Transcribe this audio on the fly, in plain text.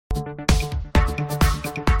Hello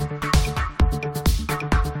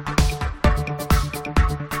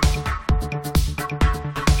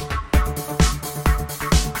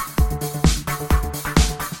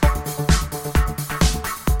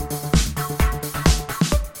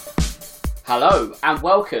and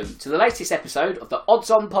welcome to the latest episode of the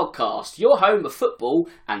Odds On podcast, your home of football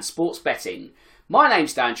and sports betting. My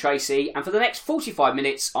name's Dan Tracey, and for the next 45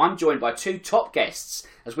 minutes I'm joined by two top guests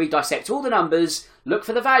as we dissect all the numbers, look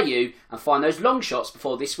for the value and find those long shots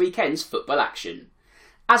before this weekend's football action.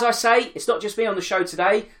 As I say, it's not just me on the show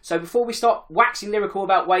today, so before we start waxing lyrical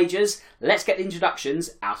about wagers, let's get the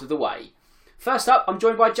introductions out of the way. First up, I'm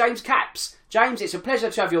joined by James Capps. James, it's a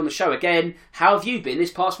pleasure to have you on the show again. How have you been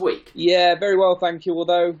this past week? Yeah, very well, thank you.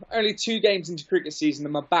 Although only 2 games into cricket season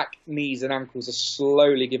and my back, knees and ankles are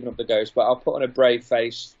slowly giving up the ghost, but I'll put on a brave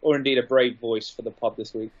face, or indeed a brave voice for the pod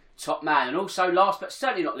this week. Top man. And also last but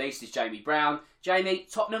certainly not least is Jamie Brown. Jamie,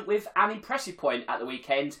 Tottenham with an impressive point at the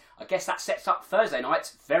weekend. I guess that sets up Thursday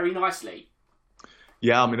night very nicely.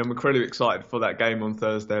 Yeah, I mean, I'm incredibly excited for that game on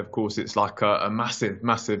Thursday. Of course, it's like a massive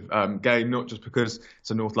game, not just because it's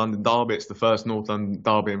a North London derby. It's the first North London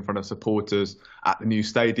derby in front of supporters at the new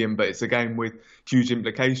stadium, but it's a game with huge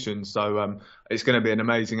implications. So it's going to be an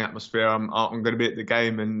amazing atmosphere. I'm going to be at the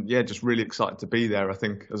game and, yeah, just really excited to be there. I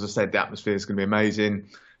think, as I said, the atmosphere is going to be amazing.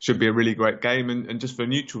 Should be a really great game. And just for a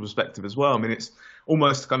neutral perspective as well, I mean, it's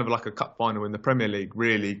almost kind of like a cup final in the Premier League,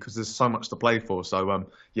 really, because there's so much to play for. So,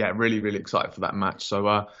 yeah, really excited for that match.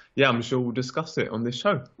 So, yeah, I'm sure we'll discuss it on this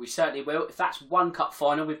show. We certainly will. If that's one cup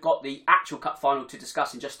final, we've got the actual cup final to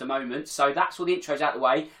discuss in just a moment. So that's all the intros out of the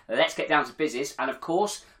way. Let's get down to business. And, of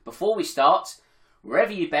course, before we start,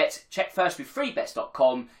 wherever you bet, check first with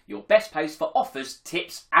freebets.com, your best place for offers,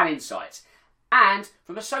 tips and insights. And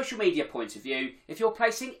from a social media point of view, if you're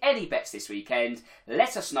placing any bets this weekend,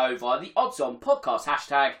 let us know via the Odds On podcast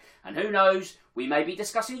hashtag, and who knows, we may be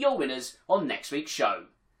discussing your winners on next week's show.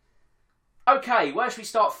 Okay, where should we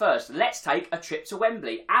start first? Let's take a trip to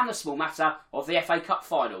Wembley and the small matter of the FA Cup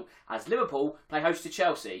final as Liverpool play host to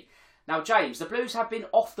Chelsea. Now James, the Blues have been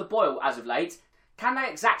off the boil as of late. Can they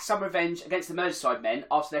exact some revenge against the Merseyside men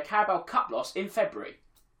after their Carabao Cup loss in February?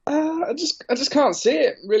 I just can't see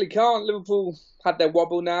it. Really can't. Liverpool had their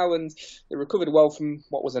wobble now, and they recovered well from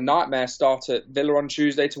what was a nightmare start at Villa on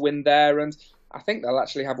Tuesday to win there. And I think they'll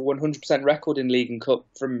actually have a 100% record in League and Cup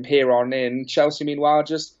from here on in. Chelsea, meanwhile,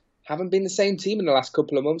 just haven't been the same team in the last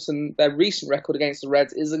couple of months, and their recent record against the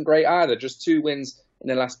Reds isn't great either. Just 2 wins in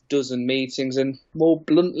the last dozen meetings, and more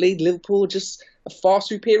bluntly, Liverpool just a far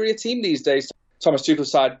superior team these days. Thomas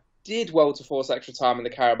Tuchel's side did well to force extra time in the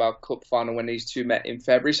Carabao Cup final when these two met in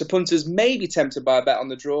February. So punters may be tempted by a bet on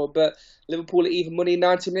the draw, but Liverpool at even money in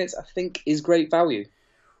 90 minutes, I think, is great value.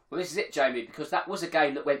 Well, this is it, Jamie, because that was a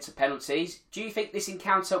game that went to penalties. Do you think this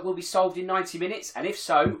encounter will be solved in 90 minutes? And if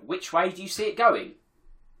so, which way do you see it going?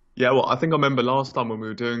 Yeah, well, I think I remember last time when we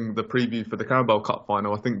were doing the preview for the Carabao Cup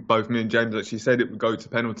final, I think both me and James actually said it would go to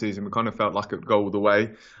penalties and we kind of felt like it would go all the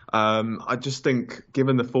way. I just think,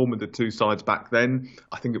 given the form of the two sides back then,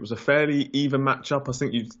 I think it was a fairly even matchup. I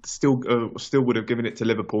think you still would have given it to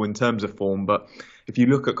Liverpool in terms of form. But if you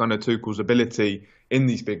look at kind of Tuchel's ability in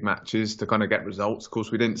these big matches to kind of get results, of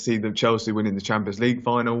course, we didn't see the Chelsea winning the Champions League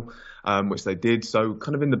final, which they did. So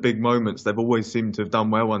kind of in the big moments, they've always seemed to have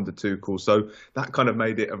done well under Tuchel. So that kind of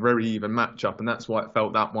made it a very even matchup. And that's why it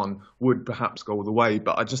felt that one would perhaps go all the way.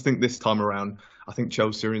 But I just think this time around, I think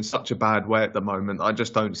Chelsea are in such a bad way at the moment. I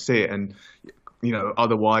just don't see it. And, you know,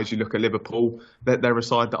 otherwise you look at Liverpool, they're a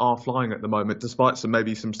side that are flying at the moment, despite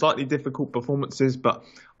maybe some slightly difficult performances. But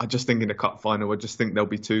I just think in the cup final, I just think they'll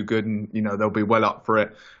be too good and, you know, they'll be well up for it.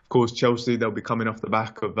 Of course, Chelsea, they'll be coming off the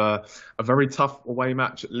back of a very tough away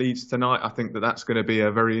match at Leeds tonight. I think that's going to be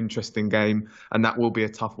a very interesting game, and that will be a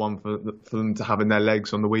tough one for them to have in their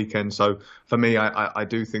legs on the weekend. So for me, I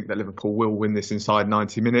do think that Liverpool will win this inside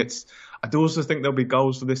 90 minutes. I do also think there'll be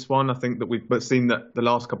goals for this one. I think that we've seen that the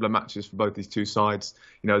last couple of matches for both these two sides,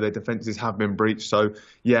 you know, their defences have been breached. So,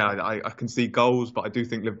 yeah, I can see goals, but I do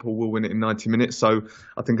think Liverpool will win it in 90 minutes. So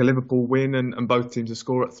I think a Liverpool win and both teams to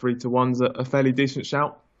score at 3-1 is a fairly decent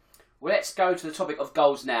shout. Well, let's go to the topic of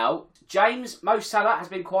goals now. James, Mo Salah has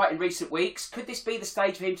been quiet in recent weeks. Could this be the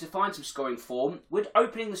stage for him to find some scoring form? Would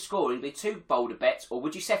opening the scoring be too bold a bet, or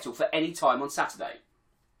would you settle for any time on Saturday?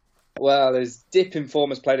 Well, his dip in form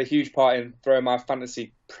has played a huge part in throwing my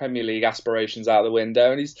fantasy Premier League aspirations out the window,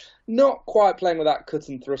 and he's not quite playing with that cut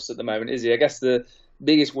and thrust at the moment, is he? I guess the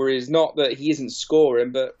biggest worry is not that he isn't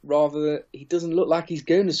scoring, but rather that he doesn't look like he's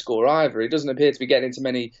going to score either. He doesn't appear to be getting into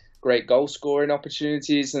many great goal scoring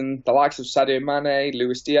opportunities, and the likes of Sadio Mane,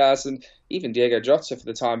 Luis Diaz, and even Diego Jota, for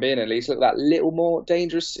the time being at least, look that little more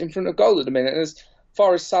dangerous in front of goal at the minute. And as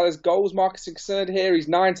far as Salah's goals mark is concerned here, he's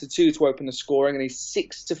 9-2 to open the scoring, and he's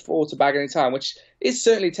 6-4 to bag any time, which is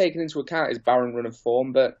certainly taken into account his barren run of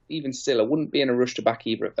form, but even still, I wouldn't be in a rush to back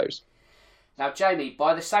either of those. Now, Jamie,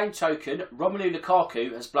 by the same token, Romelu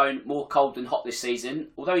Lukaku has blown more cold than hot this season,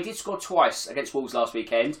 although he did score twice against Wolves last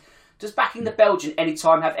weekend. Does backing the Belgian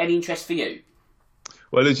anytime have any interest for you?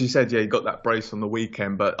 Well, as you said, yeah, he got that brace on the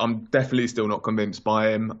weekend, but I'm definitely still not convinced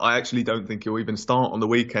by him. I actually don't think he'll even start on the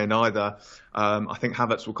weekend either. I think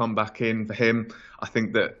Havertz will come back in for him. I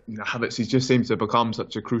think that Havertz, he just seems to have become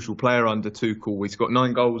such a crucial player under Tuchel. He's got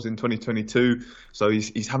 9 goals in 2022, so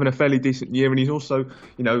he's having a fairly decent year, and he's also,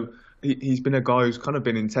 he's been a guy who's kind of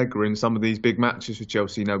been integral in some of these big matches for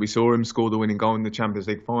Chelsea. We saw him score the winning goal in the Champions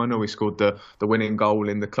League final. He scored the winning goal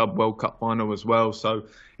in the Club World Cup final as well. So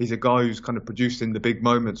he's a guy who's kind of produced in the big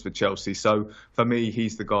moments for Chelsea. So for me,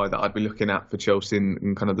 he's the guy that I'd be looking at for Chelsea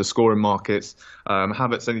in kind of the scoring markets.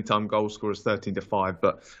 Havertz anytime goal scorer is 13-5,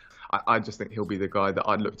 but I just think he'll be the guy that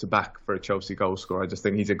I'd look to back for a Chelsea goal scorer. I just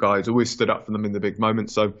think he's a guy who's always stood up for them in the big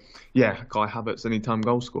moments. So yeah, Kai Havertz anytime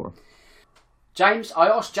goal scorer. James, I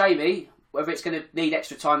asked Jamie whether it's going to need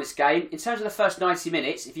extra time this game. In terms of the first 90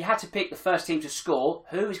 minutes, if you had to pick the first team to score,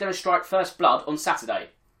 who is going to strike first blood on Saturday?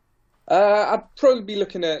 I'd probably be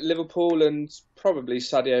looking at Liverpool and probably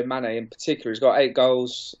Sadio Mane in particular. He's got 8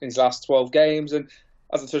 goals in his last 12 games, and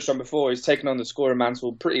as I touched on before, he's taken on the scoring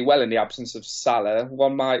mantle pretty well in the absence of Salah.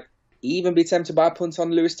 One might even be tempted by a punt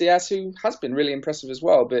on Luis Diaz, who has been really impressive as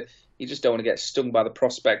well, but you just don't want to get stung by the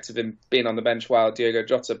prospect of him being on the bench while Diego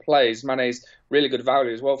Jota plays. Mane's really good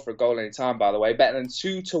value as well for a goal any time, by the way, better than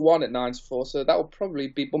 2-1 at 9-4, so that will probably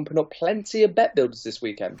be bumping up plenty of bet builders this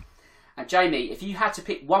weekend. And Jamie, if you had to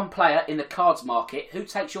pick one player in the cards market, who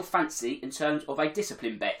takes your fancy in terms of a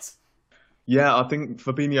discipline bet? Yeah, I think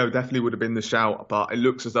Fabinho definitely would have been the shout, but it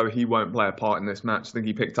looks as though he won't play a part in this match. I think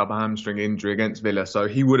he picked up a hamstring injury against Villa, so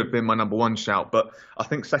he would have been my number one shout. But I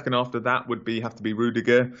think second after that would have to be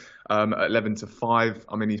Rudiger at 11-5.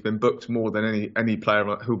 I mean, he's been booked more than any player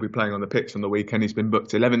who'll be playing on the pitch on the weekend. He's been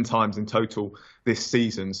booked 11 times in total this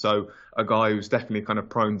season, so a guy who's definitely kind of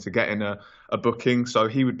prone to getting a booking. So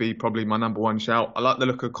he would be probably my number one shout. I like the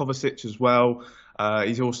look of Kovacic as well.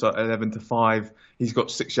 He's also at 11-5. He's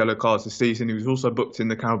got 6 yellow cards this season. He was also booked in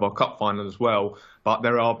the Carabao Cup final as well. But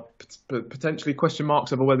there are potentially question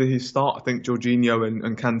marks over whether he'll start. I think Jorginho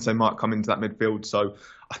and Kante might come into that midfield. So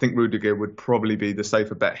I think Rudiger would probably be the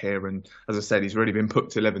safer bet here. And as I said, he's already been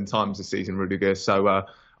booked 11 times this season, Rudiger. So I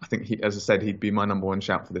think, he'd be my number one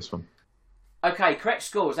shout for this one. Okay, correct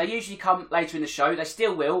scores. They usually come later in the show. They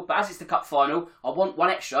still will. But as it's the cup final, I want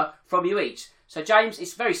one extra from you each. So, James,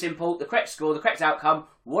 it's very simple. The correct score, the correct outcome.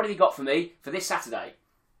 What have you got for me for this Saturday?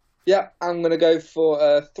 Yeah, I'm going to go for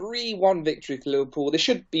a 3-1 victory for Liverpool. They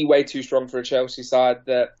should be way too strong for a Chelsea side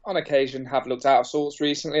that, on occasion, have looked out of sorts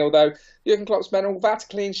recently, although Jurgen Klopp's men are without a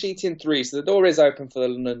clean sheet in 3, so the door is open for the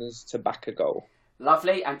Londoners to back a goal.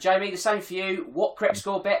 Lovely. And, Jamie, the same for you. What correct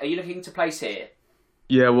score bet are you looking to place here?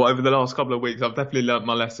 Yeah, well, over the last couple of weeks, I've definitely learnt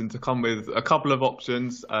my lesson to come with a couple of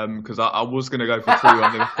options because I was going to go for 2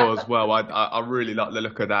 on Liverpool as well. I really like the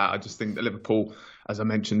look of that. I just think that Liverpool, as I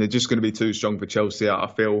mentioned, they're just going to be too strong for Chelsea, I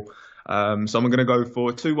feel. So I'm going to go for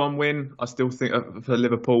a 2-1 win. I still think for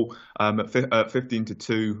Liverpool at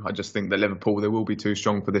 15-2. I just think that Liverpool, they will be too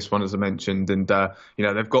strong for this one, as I mentioned. And,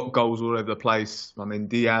 they've got goals all over the place. I mean,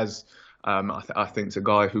 Diaz... I think it's a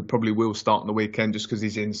guy who probably will start on the weekend just because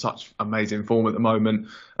he's in such amazing form at the moment.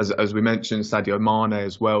 As we mentioned, Sadio Mane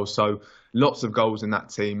as well. So lots of goals in that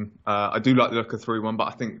team. I do like the look of 3-1, but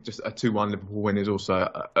I think just a 2-1 Liverpool win is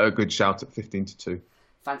also a good shout at 15-2.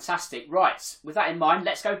 Fantastic. Right, with that in mind,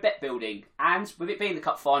 let's go bet building. And with it being the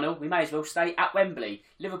cup final, we may as well stay at Wembley.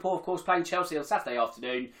 Liverpool, of course, playing Chelsea on Saturday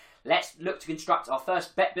afternoon. Let's look to construct our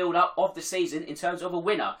first bet build-up of the season in terms of a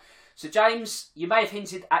winner. So, James, you may have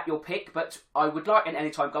hinted at your pick, but I would like an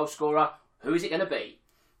anytime goal scorer. Who is it going to be?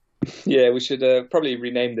 Yeah, we should probably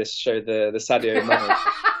rename this show the Sadio Mane.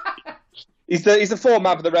 He's the form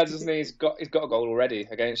man for the Reds, isn't he? He's got a goal already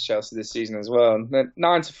against Chelsea this season as well. And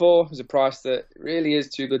 9-4 is a price that really is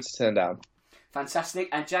too good to turn down. Fantastic.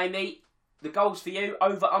 And Jamie, the goals for you,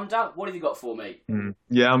 over, under, what have you got for me?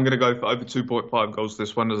 Yeah, I'm going to go for over 2.5 goals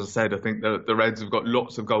this one. As I said, I think the Reds have got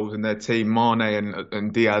lots of goals in their team. Mane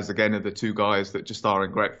and Diaz, again, are the two guys that just are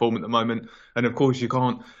in great form at the moment. And of course, you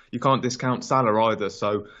can't discount Salah either.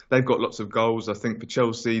 So they've got lots of goals. I think for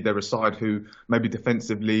Chelsea, they're a side who maybe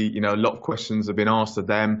defensively, a lot of questions have been asked of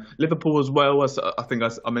them. Liverpool as well, as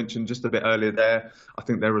I mentioned just a bit earlier there, I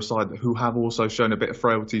think they're a side who have also shown a bit of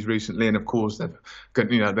frailties recently. And of course, they're going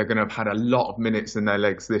to have had a lot of minutes in their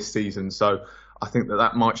legs this season. So I think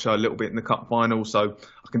that might show a little bit in the cup final. So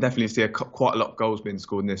I can definitely see quite a lot of goals being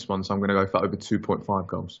scored in this one. So I'm going to go for over 2.5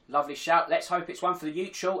 goals. Lovely shout. Let's hope it's one for the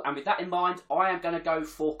neutral. And with that in mind, I am going to go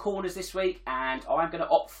for corners this week. And I'm going to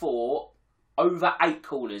opt for over 8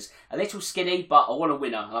 corners. A little skinny, but I want a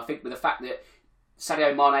winner. And I think with the fact that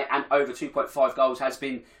Sadio Mane and over 2.5 goals has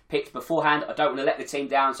been picked beforehand, I don't want to let the team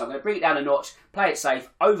down. So I'm going to bring it down a notch, play it safe,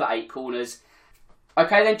 over 8 corners.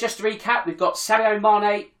 Okay, then just to recap, we've got Sadio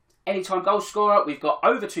Mane, anytime goal scorer. We've got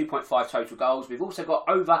over 2.5 total goals. We've also got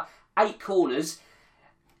over 8 corners.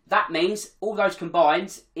 That means all those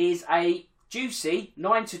combined is a juicy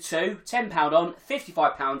 9-2, £10 on,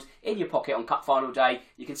 £55 in your pocket on cup final day.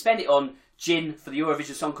 You can spend it on gin for the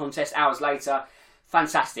Eurovision Song Contest hours later.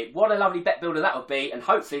 Fantastic. What a lovely bet builder that would be. And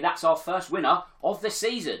hopefully that's our first winner of the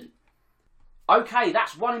season. Okay,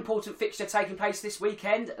 that's one important fixture taking place this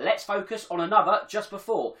weekend. Let's focus on another just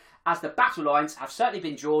before, as the battle lines have certainly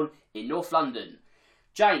been drawn in North London.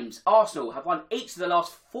 James, Arsenal have won each of the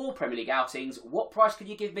last 4 Premier League outings. What price could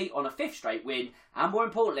you give me on a 5th straight win, and more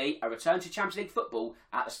importantly, a return to Champions League football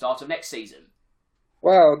at the start of next season?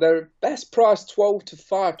 Well, they're best priced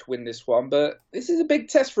 12-5 to win this one, but this is a big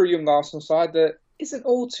test for a young Arsenal side that isn't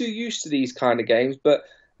all too used to these kind of games, but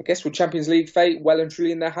I guess with Champions League fate well and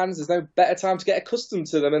truly in their hands, there's no better time to get accustomed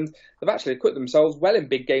to them. And they've actually equipped themselves well in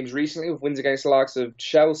big games recently with wins against the likes of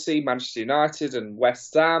Chelsea, Manchester United and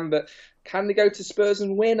West Ham. But can they go to Spurs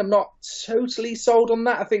and win? I'm not totally sold on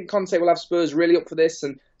that. I think Conte will have Spurs really up for this,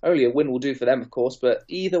 and only a win will do for them, of course. But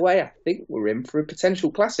either way, I think we're in for a potential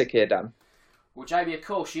classic here, Dan. Well, Jamie, of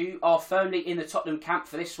course, you are firmly in the Tottenham camp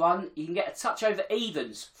for this one. You can get a touch over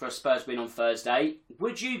evens for a Spurs win on Thursday.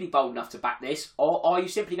 Would you be bold enough to back this, or are you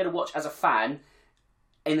simply going to watch as a fan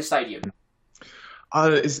in the stadium?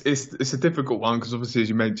 It's a difficult one because obviously, as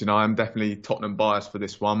you mentioned, I am definitely Tottenham biased for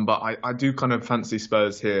this one, but I do kind of fancy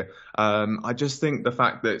Spurs here. I just think the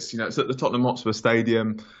fact that it's at the Tottenham Hotspur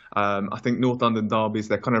Stadium. I think North London derbies,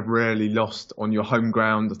 they're kind of rarely lost on your home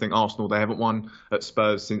ground. I think Arsenal, they haven't won at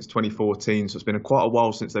Spurs since 2014, so it's been quite a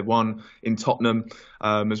while since they've won in Tottenham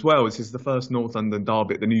as well. This is the first North London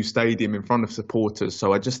derby at the new stadium in front of supporters,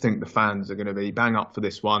 so I just think the fans are going to be bang up for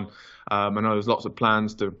this one. I know there's lots of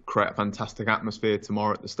plans to create a fantastic atmosphere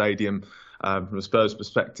tomorrow at the stadium from a Spurs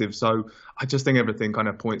perspective. So I just think everything kind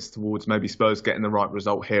of points towards maybe Spurs getting the right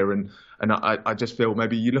result here. And I just feel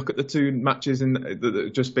maybe you look at the 2 matches that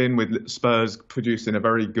have just been with Spurs producing a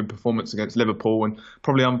very good performance against Liverpool, and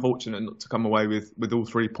probably unfortunate not to come away with all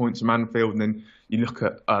 3 points from Anfield. And then you look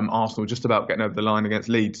at Arsenal just about getting over the line against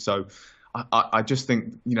Leeds. So I just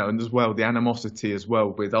think, and as well, the animosity as well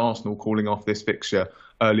with Arsenal calling off this fixture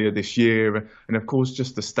earlier this year. And of course,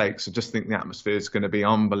 just the stakes. I just think the atmosphere is going to be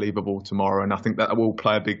unbelievable tomorrow. And I think that will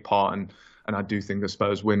play a big part. And I do think the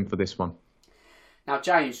Spurs win for this one. Now,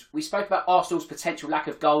 James, we spoke about Arsenal's potential lack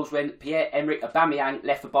of goals when Pierre-Emerick Aubameyang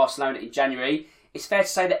left for Barcelona in January. It's fair to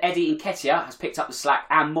say that Eddie Nketiah has picked up the slack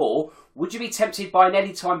and more. Would you be tempted by an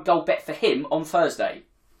anytime goal bet for him on Thursday?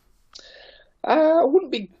 I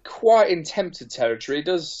wouldn't be quite in tempted territory. He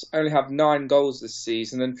does only have 9 goals this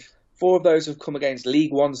season, and 4 of those have come against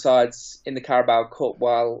League One sides in the Carabao Cup,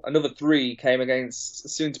 while another 3 came against the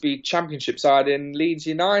soon-to-be Championship side in Leeds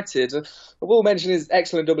United. I will mention his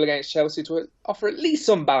excellent double against Chelsea to offer at least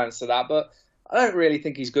some balance to that, but I don't really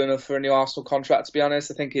think he's good enough for a new Arsenal contract, to be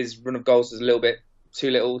honest. I think his run of goals is a little bit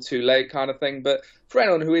too little, too late kind of thing. But for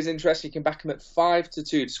anyone who is interested, you can back him at 5-2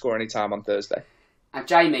 to score any time on Thursday. And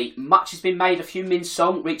Jamie, much has been made of Heung-Min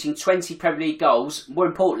Son reaching 20 Premier League goals. More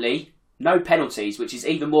importantly, no penalties, which is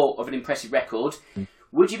even more of an impressive record.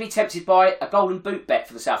 Would you be tempted by a golden boot bet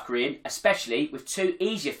for the South Korean, especially with 2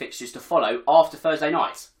 easier fixtures to follow after Thursday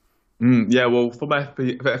night? Yeah, well, for my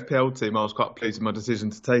FPL team, I was quite pleased with my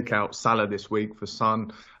decision to take out Salah this week for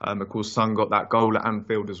Son. Of course, Son got that goal at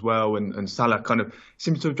Anfield as well, and Salah kind of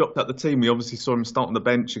seems to have dropped out the team. We obviously saw him start on the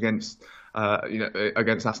bench against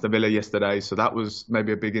Aston Villa yesterday, so that was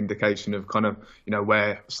maybe a big indication of kind of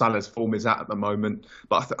where Salah's form is at the moment.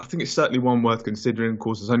 But I think it's certainly one worth considering. Of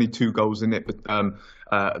course, there's only 2 goals in it, but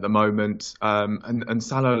at the moment, and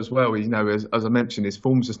Salah as well. As I mentioned, his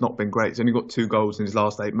form's just not been great. He's only got 2 goals in his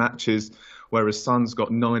last 8 matches. whereas Son's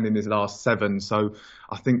got 9 in his last 7. So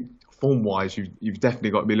I think form-wise, you've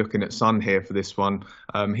definitely got to be looking at Son here for this one.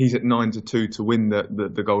 He's at 9-2 to win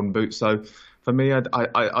the Golden Boot. So for me,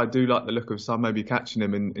 I do like the look of Son maybe catching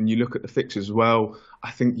him, and you look at the fixtures as well. I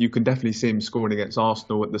think you can definitely see him scoring against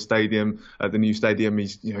Arsenal at the stadium, at the new stadium.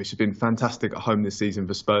 He's been fantastic at home this season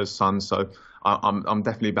for Spurs, Son. So I'm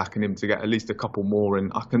definitely backing him to get at least a couple more,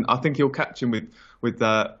 and I think he'll catch him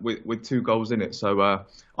with 2 goals in it. So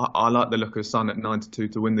I like the look of Son at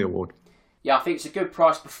 9-2 to win the award. Yeah, I think it's a good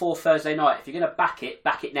price before Thursday night. If you're going to back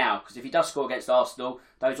it now, because if he does score against Arsenal,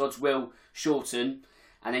 those odds will shorten,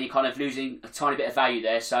 and then you're kind of losing a tiny bit of value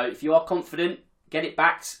there. So if you are confident, get it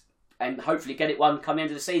backed, and hopefully get it won come the end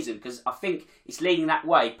of the season, because I think it's leading that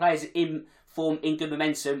way. Players in form, in good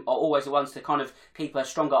momentum, are always the ones to kind of keep a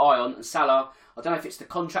stronger eye on. And Salah, I don't know if it's the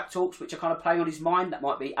contract talks which are kind of playing on his mind. That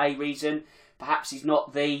might be a reason. Perhaps he's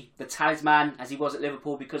not the talisman as he was at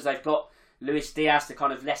Liverpool, because they've got Luis Diaz to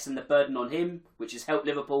kind of lessen the burden on him, which has helped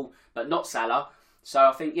Liverpool, but not Salah. So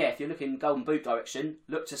I think, if you're looking Golden Boot direction,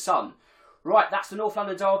 look to Son. Right, that's the North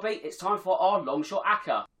London derby. It's time for our long shot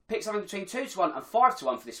acca. Pick something between 2-1 and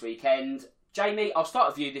 5-1 for this weekend. Jamie, I'll start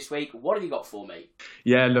with you this week. What have you got for me?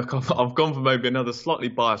 Yeah, look, I've gone for maybe another slightly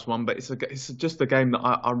biased one, but it's just a game that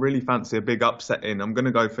I really fancy a big upset in. I'm going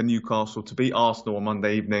to go for Newcastle to beat Arsenal on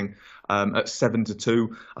Monday evening at 7-2.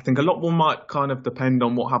 I think a lot more might kind of depend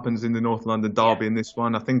on what happens in the North London derby in this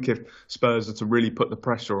one. I think if Spurs are to really put the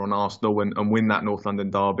pressure on Arsenal and win that North London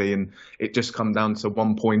derby, and it just come down to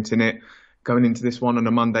 1 point in it, going into this one on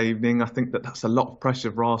a Monday evening, I think that's a lot of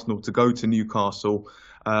pressure for Arsenal to go to Newcastle.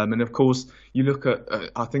 And of course, you look at,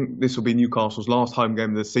 I think this will be Newcastle's last home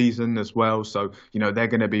game of the season as well. So, they're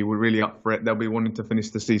going to be really up for it. They'll be wanting to finish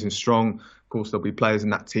the season strong. Of course, there'll be players in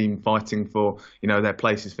that team fighting for, their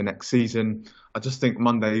places for next season. I just think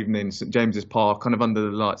Monday evening, St James's Park, kind of under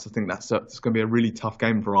the lights, I think it's going to be a really tough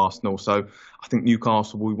game for Arsenal. So I think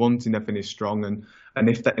Newcastle will be wanting to finish strong. And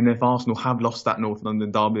if Arsenal have lost that North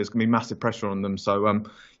London derby, there's going to be massive pressure on them. So, I'm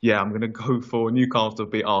going to go for Newcastle to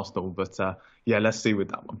beat Arsenal. But, let's see with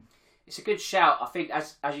that one. It's a good shout. I think,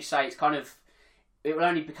 as you say, it will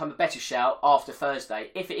only become a better shout after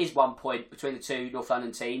Thursday. If it is 1 point between the two North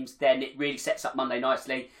London teams, then it really sets up Monday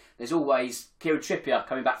nicely. There's always Kieran Trippier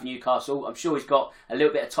coming back for Newcastle. I'm sure he's got a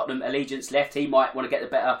little bit of Tottenham allegiance left. He might want to get the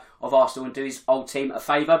better of Arsenal and do his old team a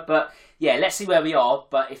favour. But, let's see where we are.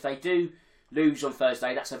 But if they do lose on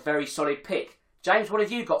Thursday, that's a very solid pick. James, what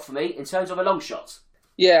have you got for me in terms of a long shot?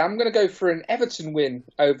 Yeah, I'm going to go for an Everton win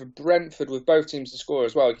over Brentford with both teams to score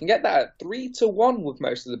as well. You can get that at 3-1 with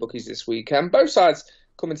most of the bookies this weekend. Both sides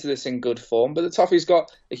coming to this in good form, but the Toffees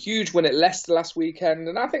got a huge win at Leicester last weekend,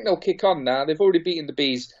 and I think they'll kick on now. They've already beaten the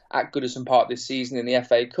Bees at Goodison Park this season in the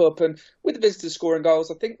FA Cup, and with the visitors scoring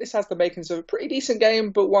goals, I think this has the makings of a pretty decent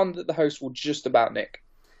game, but one that the host will just about nick.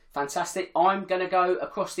 Fantastic. I'm going to go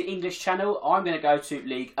across the English Channel. I'm going to go to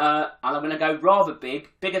League and I'm going to go rather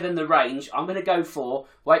bigger than the range. I'm going to go for,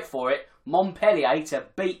 wait for it, Montpellier to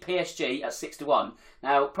beat PSG at 6-1.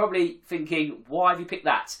 Now, probably thinking, why have you picked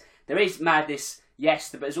that? There is madness,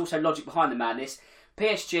 yes, but there's also logic behind the madness.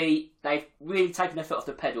 PSG, they've really taken their foot off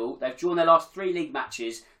the pedal. They've drawn their last 3 league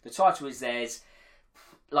matches. The title is theirs.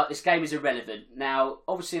 This game is irrelevant. Now,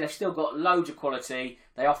 obviously, they've still got loads of quality.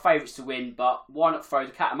 They are favourites to win, but why not throw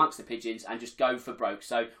the cat amongst the pigeons and just go for broke?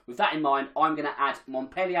 So, with that in mind, I'm going to add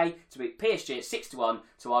Montpellier to beat PSG at 6-1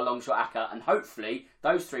 to our long shot acca, and hopefully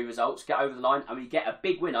those 3 results get over the line and we get a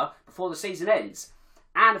big winner before the season ends.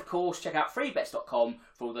 And of course, check out freebets.com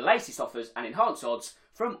for all the latest offers and enhanced odds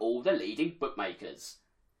from all the leading bookmakers.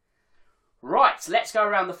 Right, let's go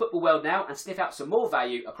around the football world now and sniff out some more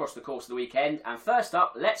value across the course of the weekend. And first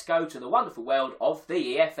up, let's go to the wonderful world of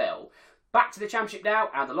the EFL. Back to the Championship now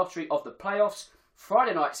and the lottery of the playoffs.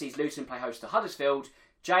 Friday night sees Luton play host to Huddersfield.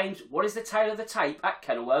 James, what is the tale of the tape at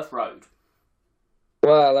Kenilworth Road?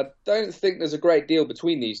 Well, I don't think there's a great deal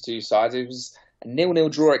between these two sides. It was a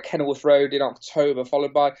 0-0 draw at Kenilworth Road in October,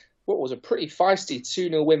 followed by what was a pretty feisty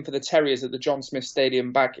 2-0 win for the Terriers at the John Smith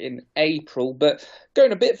Stadium back in April. But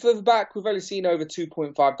going a bit further back, we've only seen over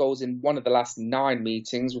 2.5 goals in one of the last 9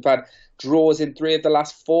 meetings. We've had draws in 3 of the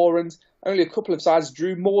last 4, and only a couple of sides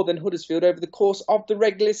drew more than Huddersfield over the course of the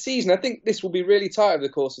regular season. I think this will be really tight over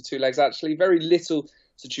the course of 2 legs, actually. Very little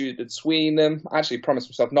to choose between them. I actually promised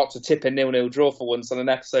myself not to tip a 0-0 draw for once on an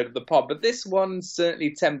episode of the pod, but this one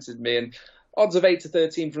certainly tempted me, and odds of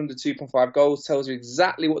 8-13 for under 2.5 goals tells you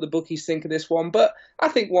exactly what the bookies think of this one. But I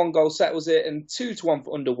think 1 goal settles it, and 2-1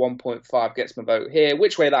 for under 1.5 gets my vote here.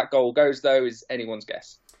 Which way that goal goes, though, is anyone's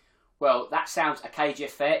guess. Well, that sounds a cagey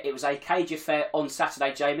affair. It was a cagey affair on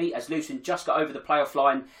Saturday, Jamie, as Luton just got over the playoff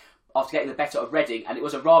line after getting the better of Reading, and it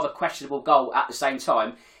was a rather questionable goal at the same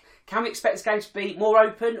time. Can we expect this game to be more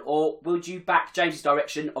open, or would you back James's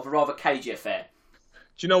direction of a rather cagey affair?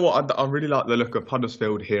 Do you know what? I really like the look of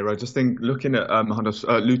Huddersfield here. I just think looking at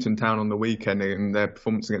Luton Town on the weekend and their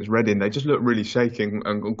performance against Reading, they just look really shaking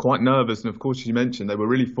and quite nervous. And of course, you mentioned they were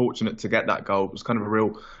really fortunate to get that goal. It was kind of a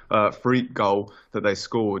real freak goal that they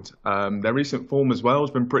scored. Their recent form as well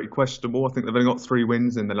has been pretty questionable. I think they've only got 3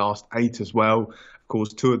 wins in the last 8 as well. Of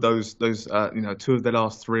course, 2 of those 2 of their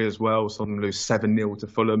last 3 as well. Saw them lose 7-0 to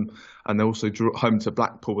Fulham, and they also drew home to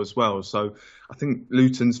Blackpool as well. So I think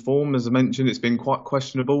Luton's form, as I mentioned, it's been quite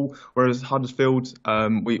questionable. Whereas Huddersfield,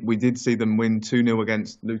 we did see them win 2-0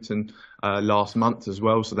 against Luton last month as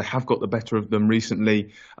well. So they have got the better of them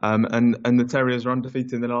recently, and the Terriers are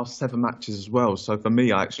undefeated in the last 7 matches as well. So for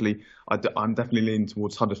me, I'm definitely leaning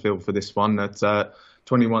towards Huddersfield for this one. At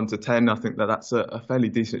 21-10, I think that's a fairly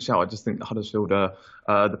decent shout. I just think that Huddersfield are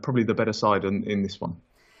probably the better side in this one.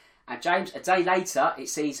 And James, a day later, it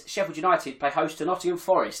sees Sheffield United play host to Nottingham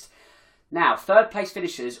Forest. Now, third place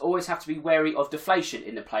finishers always have to be wary of deflation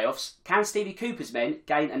in the playoffs. Can Stevie Cooper's men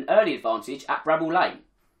gain an early advantage at Bramall Lane?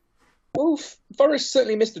 Well, Forest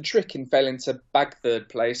certainly missed a trick in failing to bag third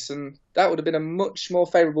place, and that would have been a much more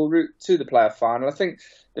favourable route to the playoff final. I think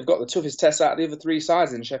they've got the toughest test out of the other 3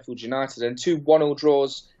 sides in Sheffield United, and 2 1-1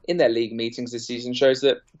 draws in their league meetings this season shows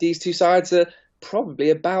that these 2 sides are probably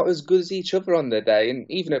about as good as each other on their day. And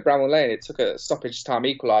even at Bramall Lane, it took a stoppage time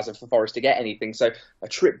equaliser for Forest to get anything. So a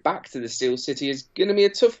trip back to the Steel City is going to be a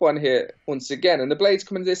tough one here once again. And the Blades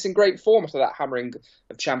come into this in great form after that hammering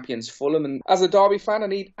of champions Fulham. And as a Derby fan, I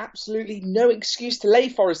need absolutely no excuse to lay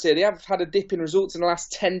Forest here. They have had a dip in results in the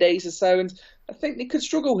last 10 days or so, and I think they could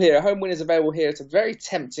struggle here. A home win is available here at a very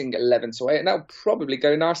tempting 11-8, and that'll probably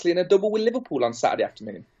go nicely in a double with Liverpool on Saturday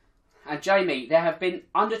afternoon. And Jamie, there have been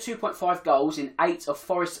under 2.5 goals in 8 of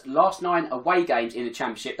Forest's last 9 away games in the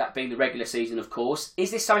Championship, that being the regular season, of course. Is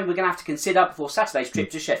this something we're going to have to consider before Saturday's trip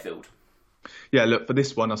to Sheffield? Yeah, look, for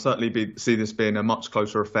this one, I certainly see this being a much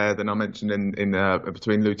closer affair than I mentioned in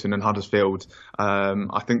between Luton and Huddersfield.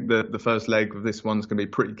 I think the first leg of this one's going to be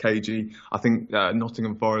pretty cagey. I think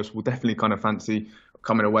Nottingham Forest will definitely kind of fancy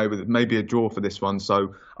coming away with maybe a draw for this one.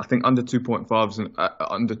 So I think under 2.5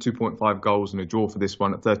 goals and a draw for this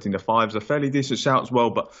one at 13-5 is a fairly decent shout as well.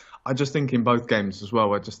 But I just think in both games as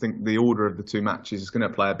well, I just think the order of the 2 matches is going to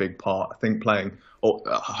play a big part. I think playing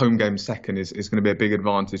home game second is going to be a big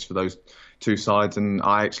advantage for those 2 sides. And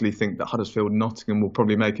I actually think that Huddersfield and Nottingham will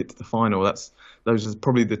probably make it to the final. Those are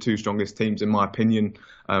probably the 2 strongest teams, in my opinion,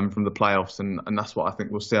 from the playoffs. And that's what I think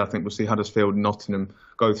we'll see. I think we'll see Huddersfield and Nottingham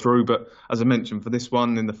go through. But as I mentioned, for this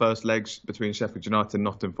one, in the first legs between Sheffield United and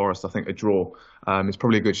Nottingham Forest, I think a draw is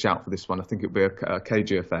probably a good shout for this one. I think it'll be a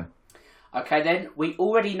cagey affair. OK then, we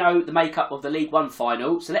already know the makeup of the League One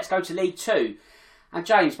final, so let's go to League Two. And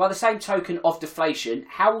James, by the same token of deflation,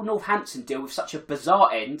 how will Northampton deal with such a bizarre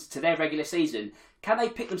end to their regular season? Can they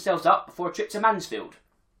pick themselves up before a trip to Mansfield?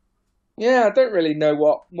 Yeah, I don't really know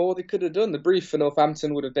what more they could have done. The brief for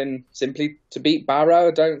Northampton would have been simply to beat Barrow.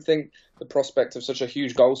 I don't think the prospect of such a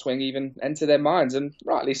huge goal swing even entered their minds, and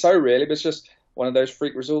rightly so, really. But it's just one of those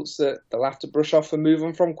freak results that they'll have to brush off and move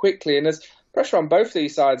on from quickly. And there's pressure on both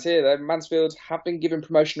these sides here. Mansfield have been given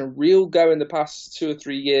promotion a real go in the past 2 or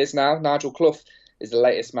 3 years now. Nigel Clough is the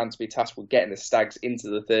latest man to be tasked with getting the Stags into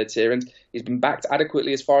the 3rd tier, and he's been backed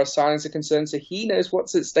adequately as far as signings are concerned, so he knows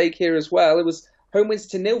what's at stake here as well. It was home wins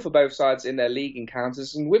to 0 for both sides in their league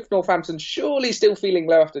encounters, and with Northampton surely still feeling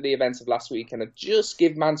low after the events of last week, and just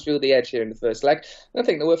give Mansfield the edge here in the first leg. And I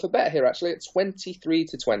think they're worth a bet here actually at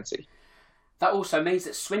 23-20. That also means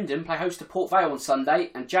that Swindon play host to Port Vale on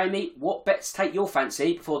Sunday. And Jamie, what bets take your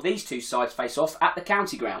fancy before these 2 sides face off at the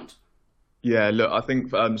County Ground? Yeah, look, I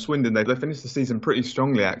think Swindon, they finished the season pretty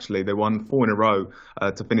strongly, actually. They won 4 in a row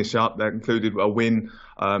to finish up. That included a win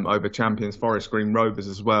over champions Forest Green Rovers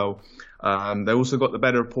as well. They also got the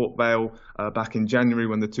better of Port Vale back in January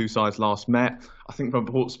when the 2 sides last met. I think from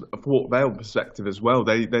a Port Vale perspective as well,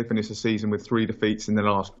 they finished the season with 3 defeats in the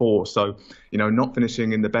last 4. So, not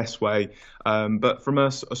finishing in the best way. But from a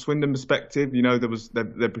Swindon perspective,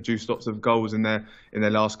 they produced lots of goals in their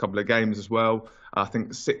last couple of games as well. I think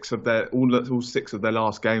all 6 of their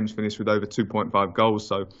last games finished with over 2.5 goals.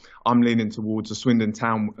 So I'm leaning towards a Swindon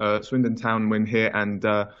Town win here and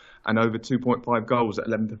over 2.5 goals at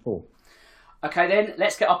 11-4. OK then,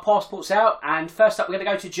 let's get our passports out. And first up, we're going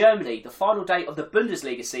to go to Germany. The final day of the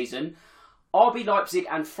Bundesliga season. RB Leipzig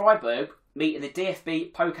and Freiburg meet in the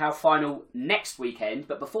DFB Pokal final next weekend.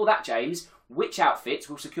 But before that, James, which outfit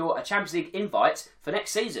will secure a Champions League invite for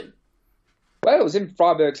next season? Well, it was in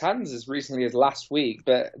Freiburg's hands as recently as last week,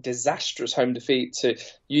 but disastrous home defeat to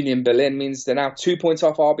Union Berlin means they're now 2 points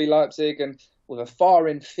off RB Leipzig, and with a far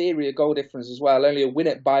inferior goal difference as well. Only a win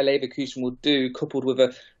at Bayer Leverkusen will do, coupled with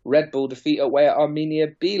a Red Bull defeat away at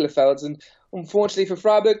Arminia Bielefeld. And unfortunately for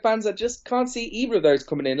Freiburg fans, I just can't see either of those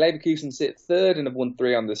coming in. Leverkusen sit third and have won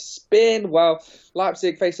 3 on the spin, while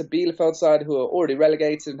Leipzig face a Bielefeld side who are already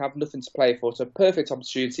relegated and have nothing to play for. So a perfect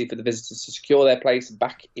opportunity for the visitors to secure their place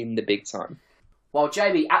back in the big time. While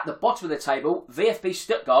Jamie, at the bottom of the table, VfB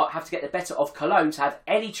Stuttgart have to get the better of Cologne to have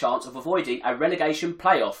any chance of avoiding a relegation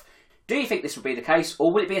playoff. Do you think this will be the case,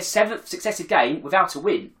 or will it be a 7th successive game without a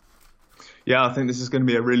win? Yeah, I think this is going to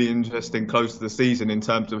be a really interesting close to the season in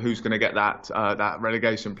terms of who's going to get that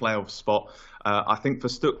relegation playoff spot. I think for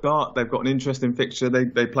Stuttgart, they've got an interesting fixture.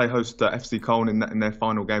 They play host to FC Köln in their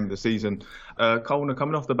final game of the season. Köln are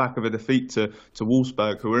coming off the back of a defeat to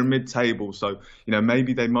Wolfsburg, who are in mid-table. So,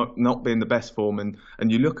 maybe they might not be in the best form.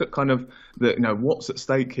 And you look at kind of what's at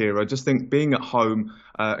stake here. I just think being at home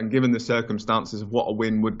and given the circumstances of what a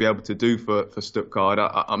win would be able to do for Stuttgart,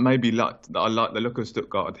 I like the look of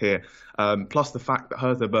Stuttgart here. Plus the fact that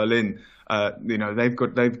Hertha Berlin, they've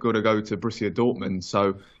got to go to Borussia Dortmund,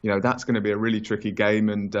 so that's going to be a really tricky game.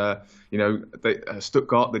 And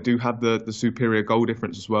Stuttgart, they do have the superior goal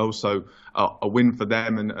difference as well, so a win for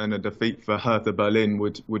them and a defeat for Hertha Berlin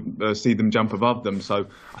would see them jump above them. So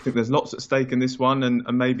I think there's lots at stake in this one,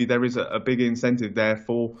 and maybe there is a big incentive there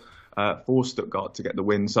for Stuttgart to get the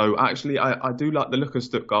win. So actually, I do like the look of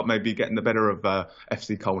Stuttgart maybe getting the better of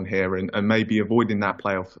FC Köln here and maybe avoiding that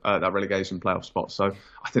relegation playoff spot. So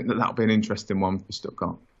I think that'll be an interesting one for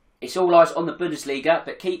Stuttgart. It's all eyes on the Bundesliga,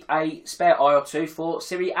 but keep a spare eye or two for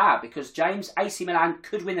Serie A, because James, AC Milan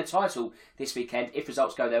could win the title this weekend if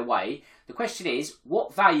results go their way. The question is,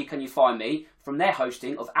 what value can you find me from their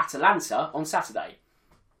hosting of Atalanta on Saturday?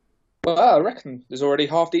 Well, I reckon there's already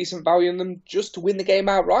half-decent value in them just to win the game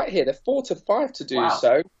outright here. They're 4-5 to do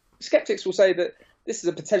so. Skeptics will say that this is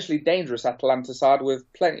a potentially dangerous Atalanta side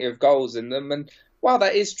with plenty of goals in them. And while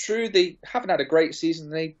that is true, they haven't had a great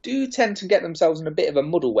season. They do tend to get themselves in a bit of a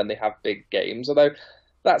muddle when they have big games. Although,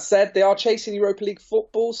 that said, they are chasing Europa League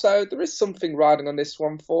football, so there is something riding on this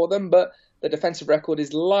one for them. But the defensive record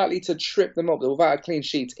is likely to trip them up. They're without a clean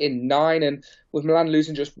sheet in 9, and with Milan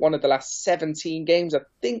losing just one of the last 17 games, I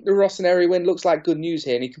think the Rossoneri win looks like good news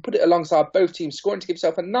here, and you can put it alongside both teams scoring to give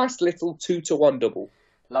yourself a nice little 2-1 double.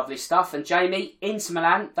 Lovely stuff. And Jamie, Inter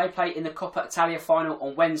Milan, they play in the Coppa Italia final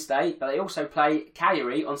on Wednesday, but they also play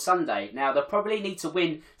Cagliari on Sunday. Now, they'll probably need to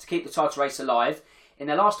win to keep the title race alive. In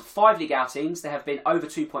their last 5 league outings, there have been over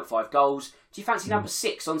 2.5 goals. Do you fancy number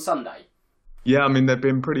 6 on Sunday? Yeah, I mean, they've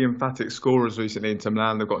been pretty emphatic scorers recently, Inter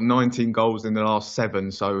Milan. They've got 19 goals in the last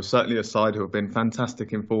 7, so certainly a side who have been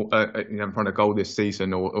fantastic in front of goal this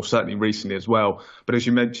season, or certainly recently as well. But as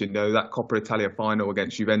you mentioned, that Coppa Italia final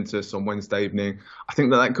against Juventus on Wednesday evening, I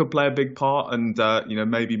think that could play a big part and,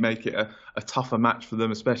 maybe make it a tougher match for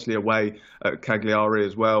them, especially away at Cagliari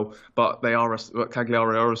as well. But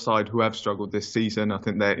Cagliari are a side who have struggled this season. I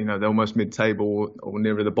think they're almost mid-table or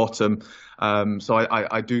nearer the bottom. So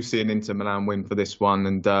I do see an Inter Milan win for this one.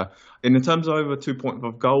 And in terms of over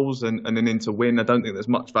 2.5 goals and an Inter win, I don't think there's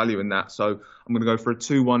much value in that. So I'm going to go for a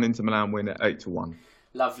 2-1 Inter Milan win at 8-1.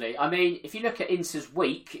 Lovely. I mean, if you look at Inter's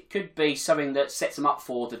week, it could be something that sets them up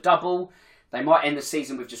for the double. They might end the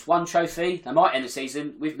season with just 1 trophy. They might end the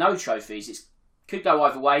season with no trophies. It could go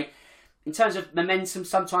either way. In terms of momentum,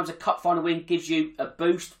 sometimes a cup final win gives you a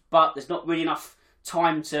boost, but there's not really enough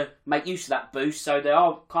time to make use of that boost. So they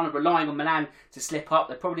are kind of relying on Milan to slip up.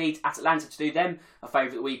 They probably need Atalanta to do them a favour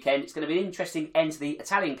at the weekend. It's going to be an interesting end to the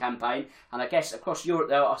Italian campaign. And I guess across Europe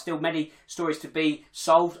there are still many stories to be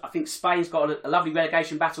solved. I think Spain's got a lovely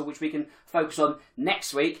relegation battle which we can focus on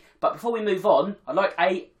next week. But before we move on, I'd like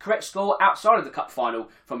a correct score outside of the cup final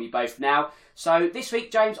from you both now. So this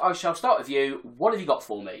week, James, I shall start with you. What have you got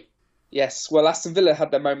for me? Yes, well, Aston Villa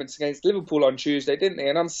had their moments against Liverpool on Tuesday, didn't they?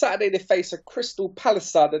 And on Saturday, they face a Crystal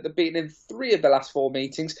Palace side that they've beaten in 3 of the last 4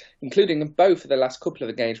 meetings, including in both of the last couple of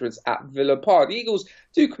engagements at Villa Park. The Eagles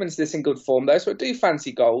do come into this in good form, though, so I do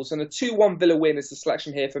fancy goals. And a 2-1 Villa win is the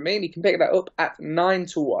selection here for me, and you can pick that up at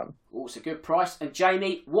 9-1. Oh, it's a good price. And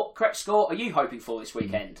Jamie, what correct score are you hoping for this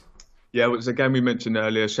weekend? Yeah, it was a game we mentioned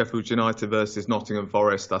earlier, Sheffield United versus Nottingham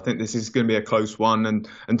Forest. I think this is going to be a close one,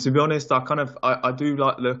 and to be honest, I do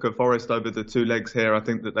like the look of Forest over the 2 legs here. I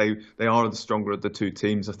think that they are the stronger of the 2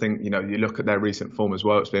 teams. I think you look at their recent form as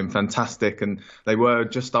well; it's been fantastic, and they were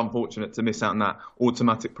just unfortunate to miss out on that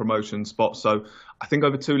automatic promotion spot. So I think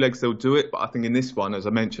over 2 legs they'll do it, but I think in this one, as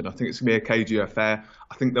I mentioned, I think it's going to be a cagey affair.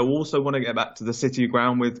 I think they'll also want to get back to the City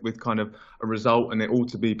ground with kind of a result, and it ought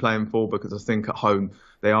to be playing for, because I think at home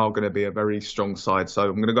they are going to be a very strong side. So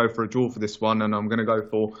I'm going to go for a draw for this one, and I'm going to go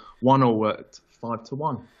for 1-1 at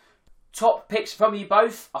 5-1. Top picks from you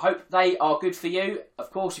both. I hope they are good for you.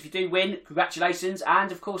 Of course, if you do win, congratulations.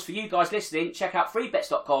 And of course, for you guys listening, check out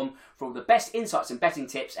freebets.com for all the best insights and betting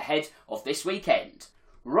tips ahead of this weekend.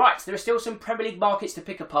 Right, there are still some Premier League markets to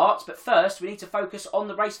pick apart, but first we need to focus on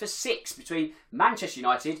the race for 6 between Manchester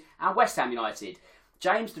United and West Ham United.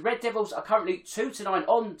 James, the Red Devils are currently 2-9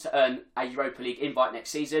 on to earn a Europa League invite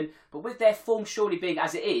next season, but with their form surely being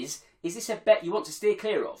as it is this a bet you want to steer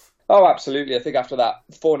clear of? Oh, absolutely. I think after that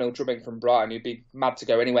 4-0 drubbing from Brighton, you'd be mad to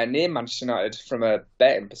go anywhere near Manchester United from a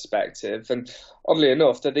betting perspective. And oddly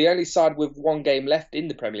enough, they're the only side with 1 game left in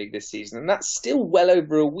the Premier League this season, and that's still well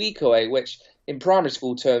over a week away, which in primary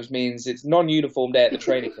school terms means it's non-uniform day at the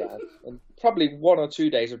training ground, and probably 1 or 2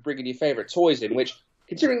 days of bringing your favourite toys in, which,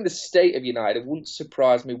 considering the state of United, wouldn't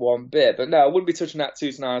surprise me one bit. But no, I wouldn't be touching that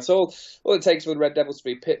too tonight at all. All it takes for the Red Devils to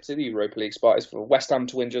be pipped to the Europa League spot is for West Ham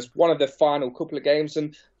to win just one of the final couple of games,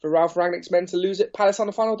 and for Ralph Rangnick's men to lose at Palace on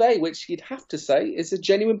the final day, which you'd have to say is a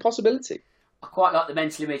genuine possibility. I quite like the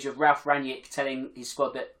mental image of Ralph Rangnick telling his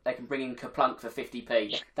squad that they can bring in Kaplunk for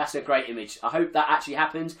 50p. That's a great image. I hope that actually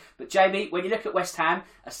happens. But Jamie, when you look at West Ham,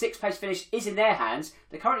 a 6-place finish is in their hands.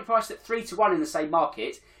 They're currently priced at 3-1 in the same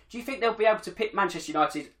market. Do you think they'll be able to pip Manchester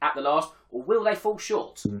United at the last, or will they fall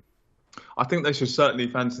short? I think they should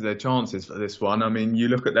certainly fancy their chances for this one. I mean, you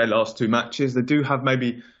look at their last 2 matches, they do have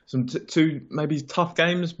maybe some two maybe tough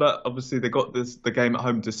games, but obviously they got the game at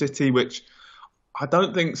home to City, which I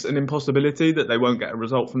don't think it's an impossibility that they won't get a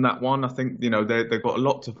result from that one. I think, they've got a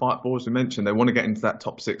lot to fight for, as we mentioned. They want to get into that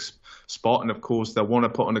top 6 spot, and of course they'll want to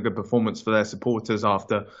put on a good performance for their supporters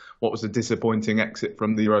after what was a disappointing exit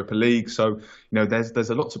from the Europa League. So, there's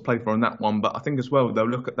a lot to play for on that one. But I think as well, they'll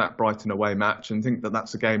look at that Brighton away match and think that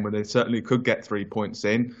that's a game where they certainly could get 3 points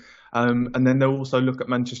in. And then they'll also look at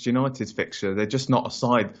Manchester United's fixture. They're just not a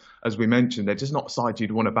side, as we mentioned, they're just not a side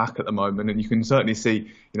you'd want to back at the moment. And you can certainly see,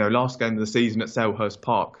 last game of the season at Selhurst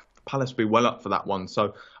Park, Palace will be well up for that one.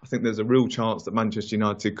 So I think there's a real chance that Manchester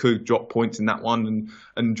United could drop points in that one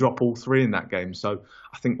and drop all 3 in that game. So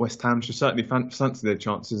I think West Ham should certainly fancy their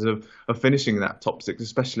chances of finishing that top 6,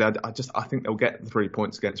 especially. I think they'll get the 3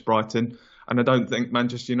 points against Brighton. And I don't think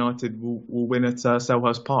Manchester United will win at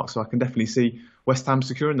Selhurst Park. So I can definitely see West Ham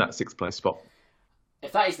securing that 6th place spot.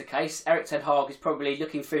 If that is the case, Erik ten Hag is probably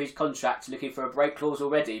looking through his contract, looking for a break clause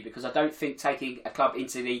already, because I don't think taking a club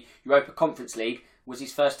into the Europa Conference League was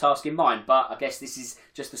his first task in mind. But I guess this is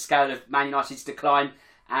just the scale of Man United's decline.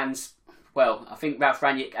 And, well, I think Ralph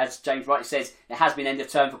Rangnick, as James rightly says, it has been end of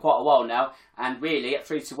term for quite a while now. And really, at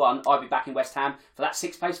 3-1, I'd be backing West Ham for that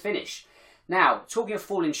 6th place finish. Now, talking of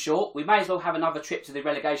falling short, we may as well have another trip to the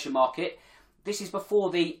relegation market. This is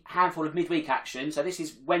before the handful of midweek action, so this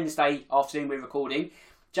is Wednesday afternoon we're recording.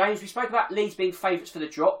 James, we spoke about Leeds being favourites for the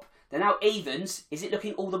drop. They're now evens. Is it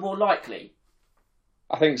looking all the more likely?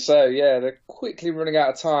 I think so, yeah. They're quickly running out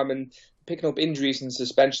of time and picking up injuries and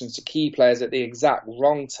suspensions to key players at the exact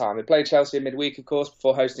wrong time. They played Chelsea in midweek, of course,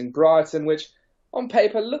 before hosting Brighton, which on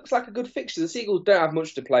paper looks like a good fixture. The Seagulls don't have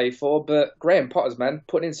much to play for, but Graham Potter's men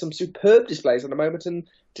putting in some superb displays at the moment and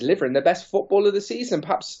delivering their best football of the season.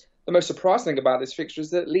 Perhaps the most surprising thing about this fixture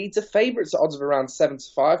is that Leeds are favourites at odds of around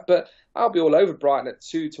 7-5, but I'll be all over Brighton at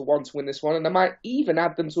 2-1 to win this one, and I might even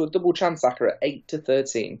add them to a double chance acca at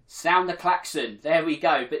 8-13. Sound the klaxon. There we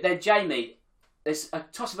go. But then, Jamie, there's a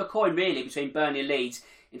toss of a coin really between Burnley and Leeds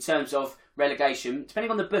in terms of relegation.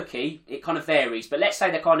 Depending on the bookie, it kind of varies, but let's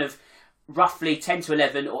say they're kind of roughly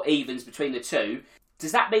 10-11 or evens between the two.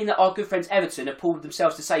 Does that mean that our good friends Everton have pulled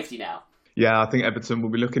themselves to safety now? Yeah, I think Everton will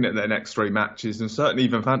be looking at their next 3 matches and certainly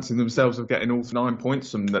even fancying themselves of getting all 9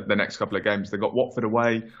 points from the next couple of games. They've got Watford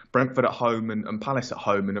away, Brentford at home and Palace at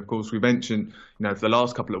home. And of course, we mentioned, for the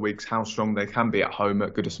last couple of weeks, how strong they can be at home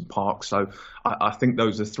at Goodison Park. So I think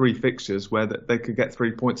those are 3 fixtures where they could get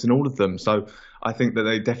 3 points in all of them. So I think that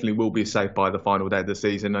they definitely will be safe by the final day of the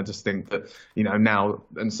season. I just think that, now,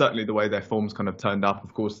 and certainly the way their form's kind of turned up,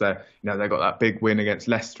 of course, they got that big win against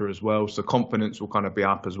Leicester as well. So confidence will kind of be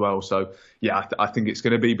up as well. So, yeah, I think it's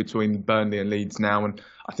going to be between Burnley and Leeds now. And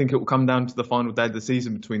I think it will come down to the final day of the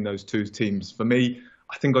season between those 2 teams. For me,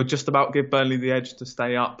 I think I'd just about give Burnley the edge to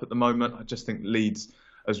stay up at the moment. I just think Leeds,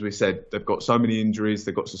 as we said, they've got so many injuries.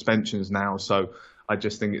 They've got suspensions now. So I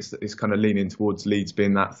just think it's kind of leaning towards Leeds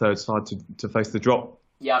being that third side to face the drop.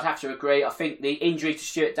 Yeah, I'd have to agree. I think the injury to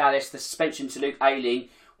Stuart Dallas, the suspension to Luke Ayling,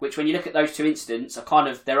 which when you look at those 2 incidents are kind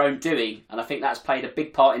of their own doing. And I think that's played a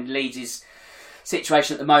big part in Leeds'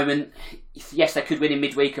 situation at the moment. Yes, they could win in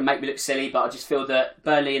midweek and make me look silly, but I just feel that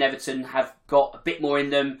Burnley and Everton have got a bit more in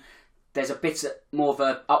them. There's a bit more of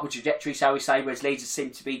a upward trajectory, shall we say, whereas Leeds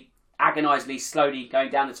seem to be agonisingly slowly going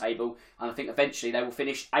down the table, and I think eventually they will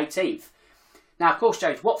finish 18th. Now, of course,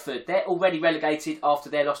 James, Watford, they're already relegated after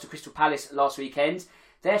their loss to Crystal Palace last weekend.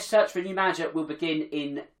 Their search for a new manager will begin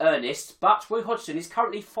in earnest, but Roy Hodgson is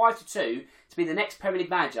currently 5-2 to be the next Premier League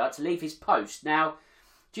manager to leave his post. Now,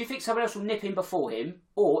 do you think someone else will nip him before him,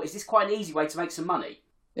 or is this quite an easy way to make some money?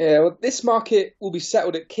 Yeah, well, this market will be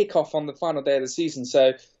settled at kick-off on the final day of the season,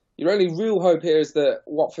 so your only real hope here is that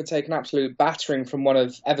Watford take an absolute battering from one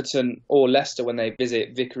of Everton or Leicester when they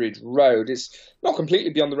visit Vicarage Road. It's not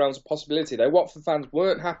completely beyond the realms of possibility, though. Watford fans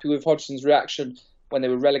weren't happy with Hodgson's reaction when they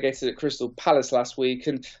were relegated at Crystal Palace last week,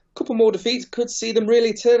 and a couple more defeats could see them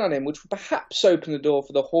really turn on him, which would perhaps open the door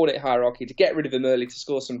for the Hornet hierarchy to get rid of him early to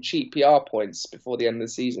score some cheap PR points before the end of the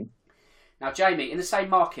season. Now, Jamie, in the same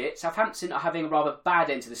market, Southampton are having a rather bad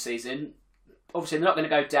end to the season. Obviously, they're not going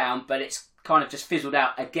to go down, but it's kind of just fizzled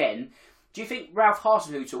out again. Do you think Ralph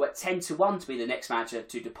Hasenhüttl at 10-1 to be the next manager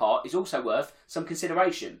to depart is also worth some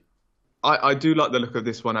consideration? I do like the look of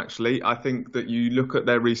this one, actually. I think that you look at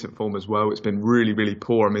their recent form as well. It's been really, really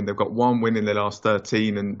poor. I mean, they've got one win in their last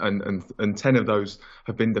 13 and 10 of those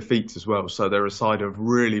have been defeats as well. So they're a side that have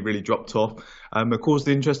really, really dropped off. Of course,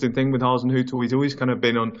 the interesting thing with Hasenhüttl, he's always kind of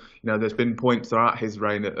been on, there's been points throughout his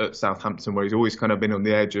reign at Southampton where he's always kind of been on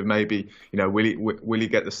the edge of maybe, will he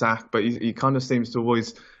get the sack? But he kind of seems to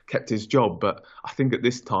always kept his job. But I think at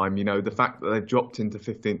this time, the fact that they've dropped into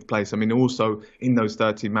 15th place, I mean, also in those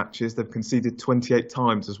 13 matches, they've conceded 28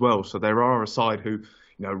 times as well. So there are a side who,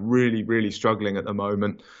 really, really struggling at the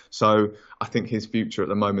moment. So I think his future at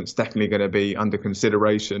the moment is definitely going to be under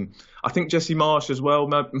consideration. I think Jesse Marsch as well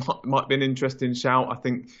might be an interesting shout. I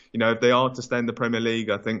think, if they are to stay in the Premier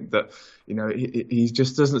League, I think that, he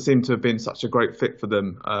just doesn't seem to have been such a great fit for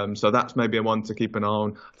them. So that's maybe a one to keep an eye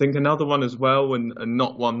on. I think another one as well, and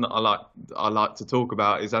not one that I like to talk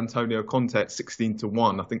about, is Antonio Conte at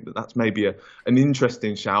 16-1. I think that's maybe an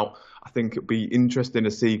interesting shout. I think it'd be interesting to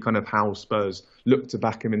see kind of how Spurs look to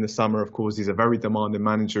back him in the summer. Of course, he's a very demanding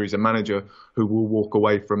manager. He's a manager who will walk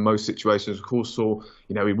away from most situations. Of course,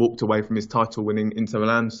 he walked away from his title-winning Inter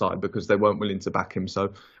Milan side because they weren't willing to back him. So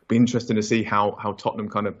it'd be interesting to see how Tottenham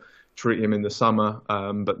kind of treat him in the summer.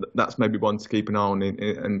 But that's maybe one to keep an eye on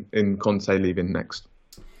in Conte leaving next.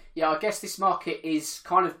 Yeah, I guess this market is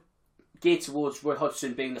kind of geared towards Roy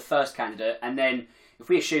Hodgson being the first candidate. And then if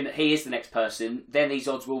we assume that he is the next person, then these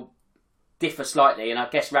odds will differ slightly, and I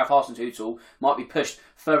guess Ralph Hasenhüttl might be pushed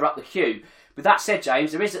further up the queue. With that said,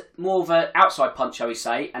 James, there is more of an outside punch, shall we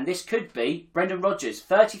say, and this could be Brendan Rodgers,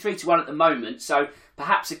 33-1 at the moment, so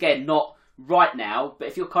perhaps again not right now, but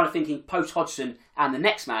if you're kind of thinking post-Hodgson and the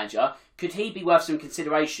next manager, could he be worth some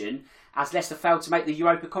consideration as Leicester failed to make the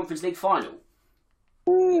Europa Conference League final?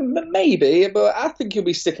 Maybe, but I think he'll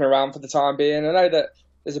be sticking around for the time being. I know that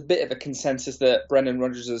there's a bit of a consensus that Brendan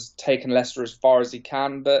Rodgers has taken Leicester as far as he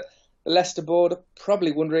can, but the Leicester board are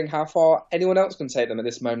probably wondering how far anyone else can take them at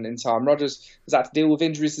this moment in time. Rodgers has had to deal with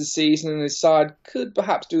injuries this season, and his side could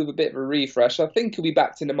perhaps do with a bit of a refresh. I think he'll be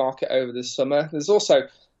backed in the market over the summer. There's also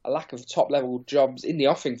a lack of top-level jobs in the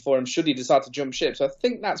offing for him should he decide to jump ship. So I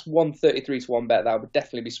think that's 133-1 bet that I would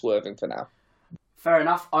definitely be swerving for now. Fair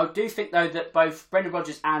enough. I do think, though, that both Brendan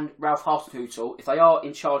Rodgers and Ralph Hasenhüttl, if they are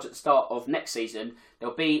in charge at the start of next season,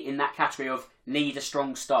 they'll be in that category of need a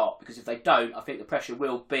strong start. Because if they don't, I think the pressure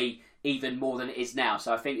will be even more than it is now.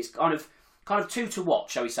 So I think it's kind of two to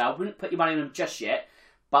watch, shall we say. I wouldn't put your money on them just yet.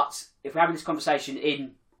 But if we're having this conversation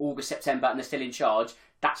in August, September, and they're still in charge,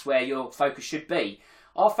 that's where your focus should be.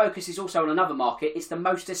 Our focus is also on another market. It's the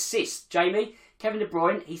most assists. Jamie, Kevin De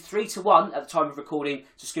Bruyne, he's 3-1 at the time of recording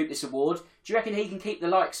to scoop this award. Do you reckon he can keep the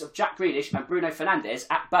likes of Jack Grealish and Bruno Fernandes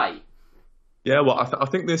at bay? Yeah, well, I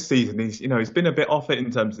think this season he's been a bit off it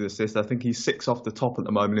in terms of the assists. I think he's 6 off the top at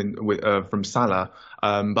the moment from Salah.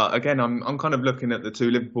 But again, I'm kind of looking at the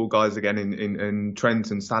two Liverpool guys again in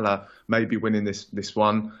Trent and Salah maybe winning this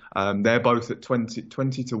one. They're both at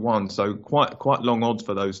 20-1, so quite long odds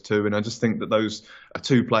for those two. And I just think that those are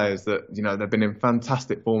two players that they've been in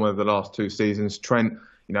fantastic form over the last 2 seasons. Trent,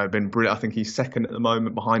 been brilliant. I think he's second at the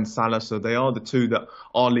moment behind Salah. So they are the two that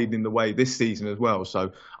are leading the way this season as well.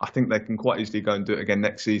 So I think they can quite easily go and do it again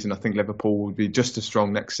next season. I think Liverpool will be just as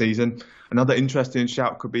strong next season. Another interesting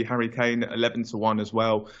shout could be Harry Kane at 11-1 as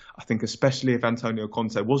well. I think especially if Antonio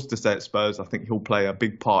Conte was to stay at Spurs, I think he'll play a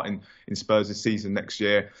big part in Spurs' season next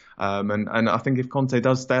year. And I think if Conte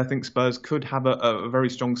does stay, I think Spurs could have a very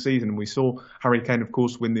strong season. We saw Harry Kane, of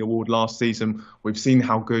course, win the award last season. We've seen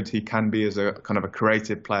how good he can be as a kind of a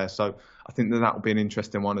creative player. So I think that will be an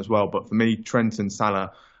interesting one as well. But for me, Trent and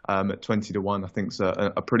Salah at 20-1, I think is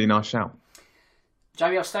a pretty nice shout.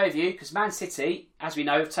 Jamie, I'll stay with you because Man City, as we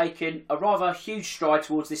know, have taken a rather huge stride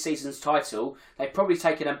towards this season's title. They've probably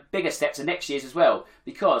taken a bigger step to next year's as well,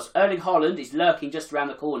 because Erling Haaland is lurking just around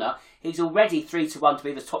the corner. He's already 3-1 to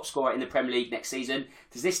be the top scorer in the Premier League next season.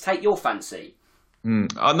 Does this take your fancy?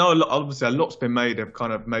 I know obviously a lot's been made of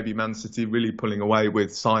kind of maybe Man City really pulling away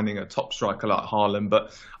with signing a top striker like Haaland,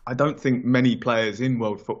 but I don't think many players in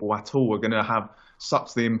world football at all are going to have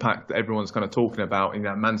such the impact that everyone's kind of talking about.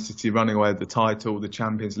 Man City running away with the title, the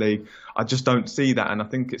Champions League. I just don't see that, and I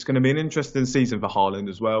think it's going to be an interesting season for Haaland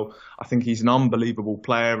as well. I think he's an unbelievable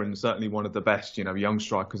player and certainly one of the best, young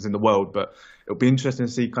strikers in the world, but it'll be interesting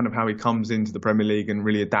to see kind of how he comes into the Premier League and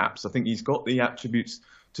really adapts. I think he's got the attributes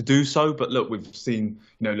to do so, but look, we've seen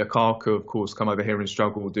Lukaku, of course, come over here and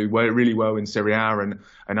struggle, do really well in Serie A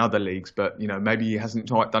and other leagues, but maybe he hasn't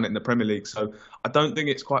quite done it in the Premier League. So I don't think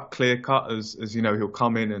it's quite clear cut as he'll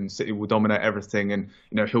come in and City will dominate everything and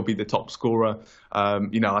he'll be the top scorer.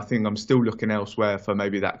 I think I'm still looking elsewhere for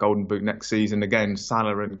maybe that Golden Boot next season. Again,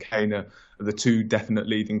 Salah and Kane are the two definite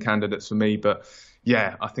leading candidates for me, but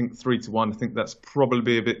yeah, I think 3-1. I think that's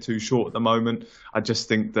probably a bit too short at the moment. I just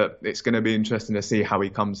think that it's going to be interesting to see how he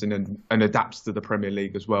comes in and adapts to the Premier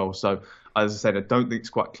League as well. So, as I said, I don't think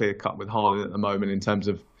it's quite clear cut with Haaland at the moment in terms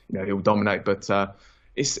of he'll dominate, but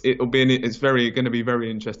it's going to be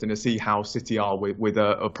very interesting to see how City are with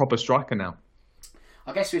a proper striker now.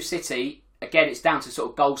 I guess with City, again, it's down to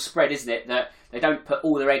sort of goal spread, isn't it? That they don't put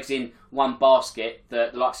all their eggs in one basket.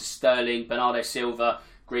 The likes of Sterling, Bernardo Silva,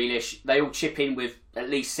 Grealish, they all chip in with at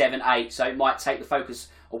least 7-8, so it might take the focus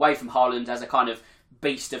away from Haaland as a kind of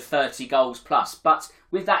beast of 30 goals plus. But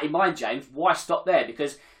with that in mind, James, why stop there?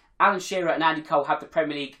 Because Alan Shearer and Andy Cole have the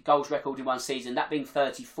Premier League goals record in one season, that being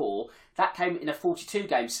 34. That came in a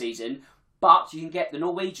 42-game season, but you can get the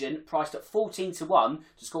Norwegian priced at 14-1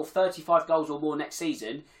 to score 35 goals or more next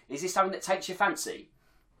season. Is this something that takes your fancy?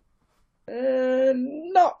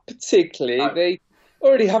 Not particularly. No. They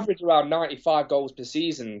already average around 95 goals per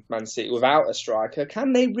season, Man City, without a striker.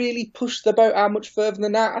 Can they really push the boat out much further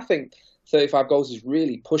than that? I think 35 goals is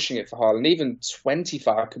really pushing it for Haaland. Even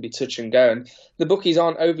 25 could be touch and go. And the bookies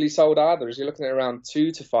aren't overly sold either, as you're looking at around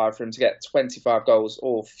 2-5 for him to get 25 goals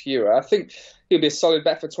or fewer. I think he'll be a solid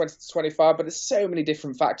bet for 20-25, but there's so many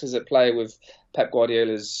different factors at play with Pep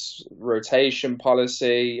Guardiola's rotation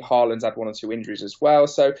policy. Haaland's had 1 or 2 injuries as well,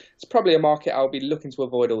 so it's probably a market I'll be looking to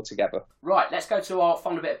avoid altogether. Right, let's go to our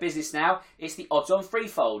final bit of business now. It's the odds-on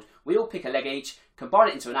freefold. We all pick a leg each, combine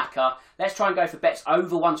it into an acca. Let's try and go for bets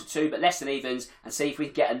over 1-2, but less than evens, and see if we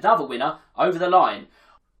can get another winner over the line.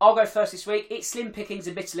 I'll go first this week. It's slim pickings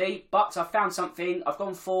admittedly, but I've found something. I've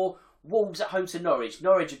gone for Wolves at home to Norwich.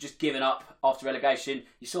 Norwich have just given up after relegation.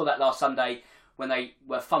 You saw that last Sunday when they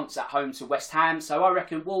were thumps at home to West Ham. So I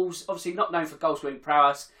reckon Wolves, obviously not known for goal-scoring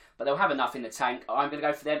prowess, but they'll have enough in the tank. I'm going to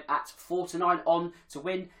go for them at 4-9 on to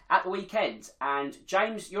win at the weekend. And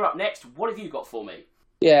James, you're up next. What have you got for me?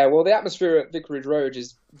 Yeah, well, the atmosphere at Vicarage Road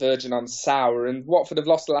is verging on sour, and Watford have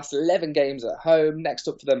lost the last 11 games at home. Next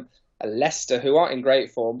up for them are Leicester, who aren't in great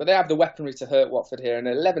form, but they have the weaponry to hurt Watford here. And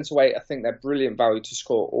 11-8, I think they're brilliant value to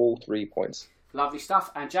score all 3 points. Lovely stuff.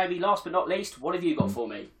 And Jamie, last but not least, what have you got for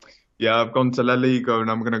me? Yeah, I've gone to La Liga and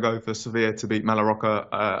I'm going to go for Sevilla to beat Mallorca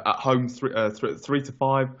at home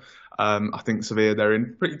 3-5. I think Sevilla, they're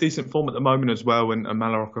in pretty decent form at the moment as well, and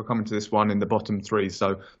Mallorca coming to this one in the bottom 3.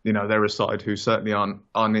 So, they're a side who certainly aren't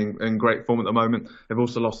in great form at the moment. They've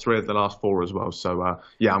also lost 3 of the last 4 as well. So,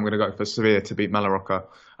 I'm going to go for Sevilla to beat Mallorca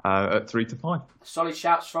at 3-5. Solid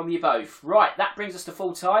shouts from you both. Right, that brings us to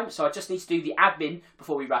full time. So I just need to do the admin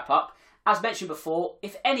before we wrap up. As mentioned before,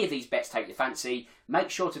 if any of these bets take your fancy,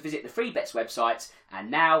 make sure to visit the Free Bets website.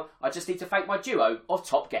 And now, I just need to thank my duo of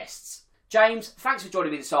top guests. James, thanks for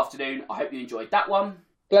joining me this afternoon. I hope you enjoyed that one.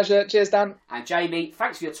 Pleasure. Cheers, Dan. And Jamie,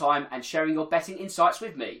 thanks for your time and sharing your betting insights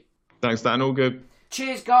with me. Thanks, Dan. All good.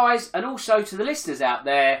 Cheers, guys, and also to the listeners out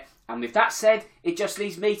there. And with that said, it just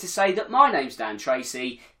leaves me to say that my name's Dan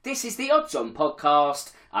Tracey. This is the Odds On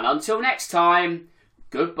Podcast. And until next time,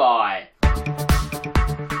 goodbye.